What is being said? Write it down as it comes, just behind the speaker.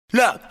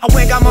Look, I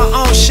went got my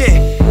own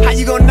shit. How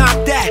you gon'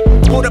 knock that?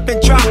 Pulled up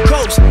and drop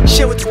coats.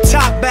 Shit with the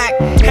top back.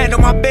 Handle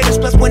my business,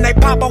 plus when they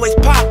pop, always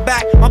pop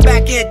back. My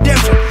back end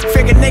different.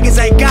 Figure niggas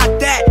ain't got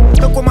that.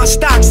 Look where my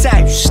stock's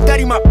at.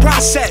 Study my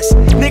process.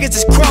 Niggas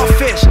is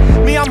crawfish.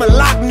 Me, I'm a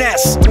Loch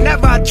Ness.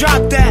 Whenever I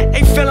drop that,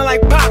 they feeling like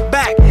pop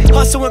back.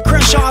 Hustle and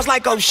Crenshaw's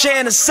like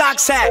O'Shea in a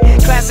socks hat.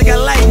 Classic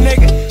LA,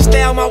 nigga.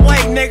 Stay on my way,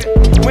 nigga.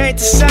 We ain't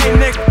the same,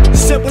 nigga.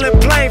 Simple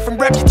and plain. From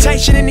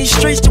reputation in these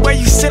streets to where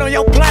you sit on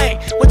your plane.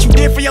 What you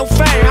did for your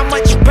fame, how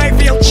much you pay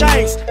for your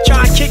chains.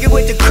 Try and kick it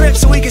with the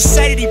Crips so we can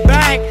say that he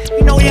bang.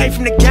 You know he ain't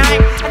from the gang.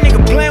 That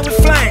nigga playing with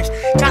flames.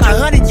 Got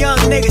 100 young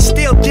niggas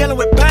still dealing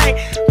with pain.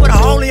 Put a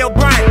hole in your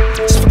brain,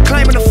 just for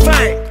claiming the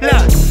fame.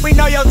 Look, we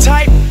know your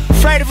type,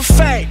 afraid of a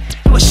fade.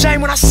 You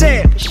ashamed when I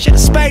said, shit, a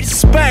spade is a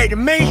spade. To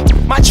me,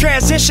 my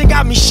transition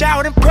got me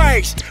showered in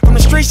praise. From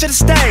the streets to the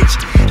stage,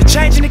 the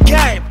change in the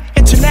game.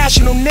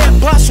 International net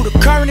bustle, the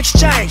current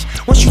exchange.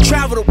 Once you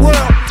travel the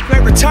world, you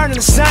ain't returning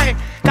the same.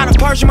 Got a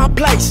purge in my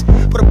place,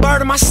 put a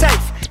bird in my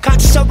safe.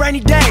 Conscious of rainy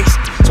days,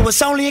 so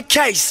it's only a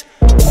case.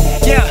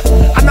 Yeah,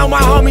 I know my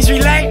homies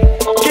relate.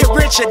 Get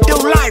rich or do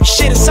life,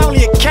 shit, it's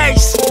only a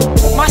case.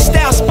 My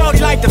style sporty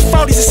like the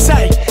 40s to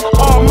say.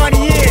 All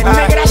money in,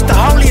 nigga, that's the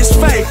holiest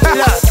faith.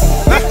 Look,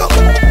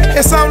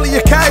 it's only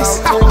a case.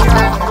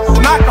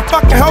 Knock a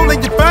fucking hole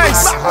in your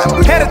face.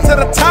 Headed to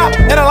the top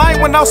in a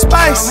lane with no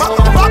space.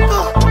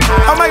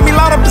 Don't make me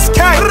load up this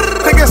cake.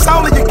 Nigga, it's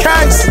only a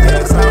case.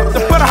 To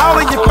put a hole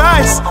in your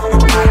face.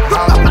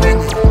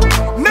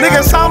 Nigga,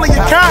 it's only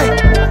a cake.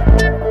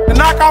 To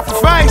knock off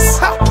your face.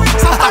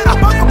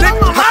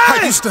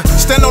 I used to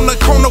stand on the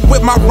corner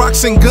with my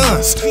rocks and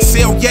guns.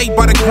 Sell yay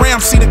by the gram,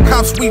 see the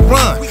cops we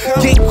run.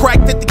 Get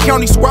cracked at the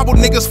county, squabble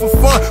niggas for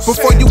fun.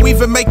 Before you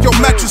even make your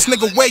mattress,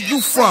 nigga, where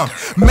you from?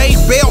 Made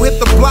bail, hit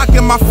the block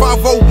in my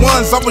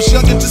 501s. I was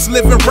young and just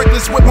living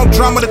reckless with more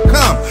drama to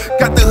come.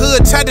 Got the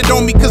hood tatted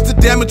on me cause the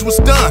damage was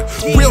done.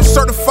 Real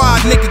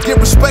certified nigga, get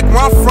respect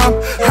where I'm from.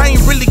 I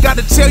ain't really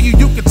gotta tell you,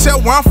 you can tell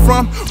where I'm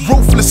from.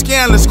 Ruthless,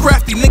 scandalous,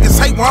 crafty niggas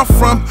hate where I'm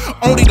from.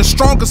 Only the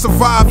strongest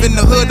survive in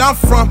the hood I'm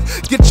from.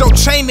 Get your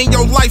chain in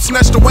your life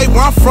snatched away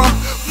where I'm from.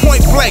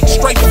 Point blank,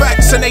 straight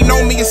facts, and they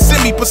know me and see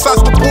me.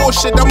 Besides the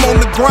bullshit, I'm on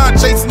the grind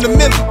chasing the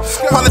million.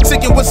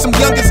 Politicking with some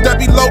youngins that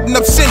be loading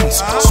up cities.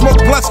 Smoke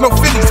blunts, no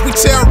Phillies, we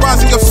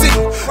terrorizing your city.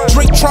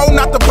 Drink Tron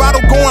out the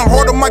bottle, going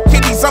hard on my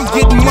kidneys. I'm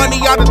getting money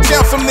out of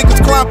town, some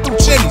niggas climb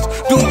through chimneys.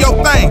 Do your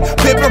thing,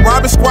 pimpin',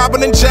 robbing,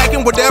 squabbing, and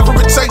jacking. Whatever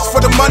it takes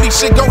for the money,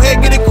 shit, go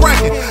ahead, get it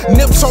crackin'.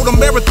 Nip told a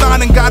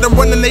marathon and got them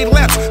running they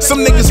laps.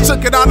 Some niggas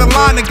took it out of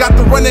line and got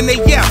the running they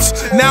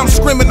yaps. Now I'm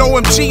screaming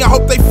OMG, I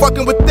hope they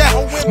fucking with that.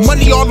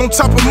 Money all on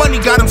top of money,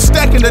 got them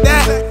stacking to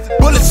that.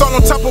 Bullets all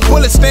on top of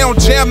bullets, they on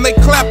jam, they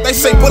clap. They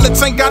say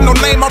bullets ain't got no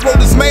name, I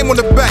wrote his name on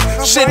the back.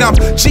 Shit, I'm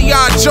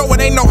G.I. Joe,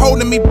 it ain't no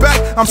holding me back.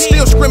 I'm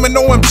still screaming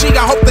OMG,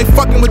 I hope they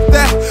fucking with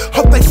that.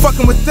 Hope they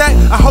fucking with that,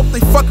 I hope they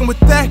fucking with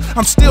that.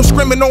 I'm still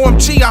screaming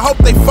OMG, I hope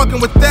they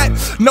fucking with that.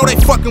 Know they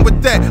fucking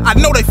with that, I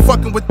know they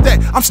fucking with that.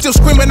 I'm still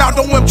screaming out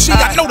OMG,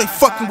 I know they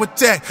fucking with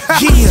that.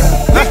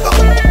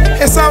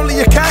 Yeah, it's only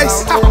a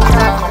case.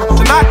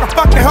 To knock a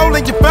fucking hole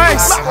in your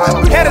face.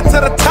 Headed to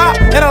the top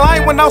in a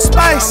lane with no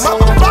space.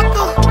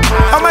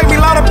 Don't make me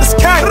load up this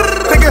cake.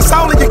 Nigga, it's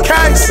only a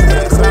case.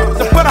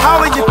 To put a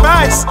hole in your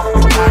face.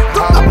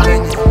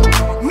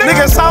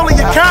 Nigga, it's only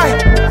a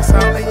cake.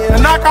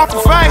 To knock off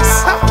your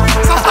face.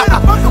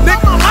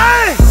 Nigga,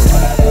 hey!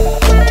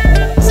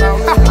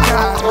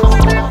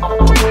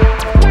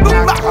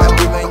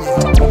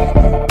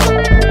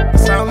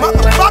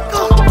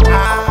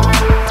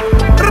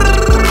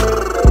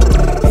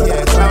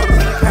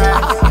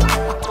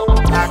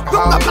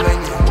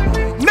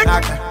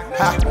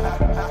 Nigga.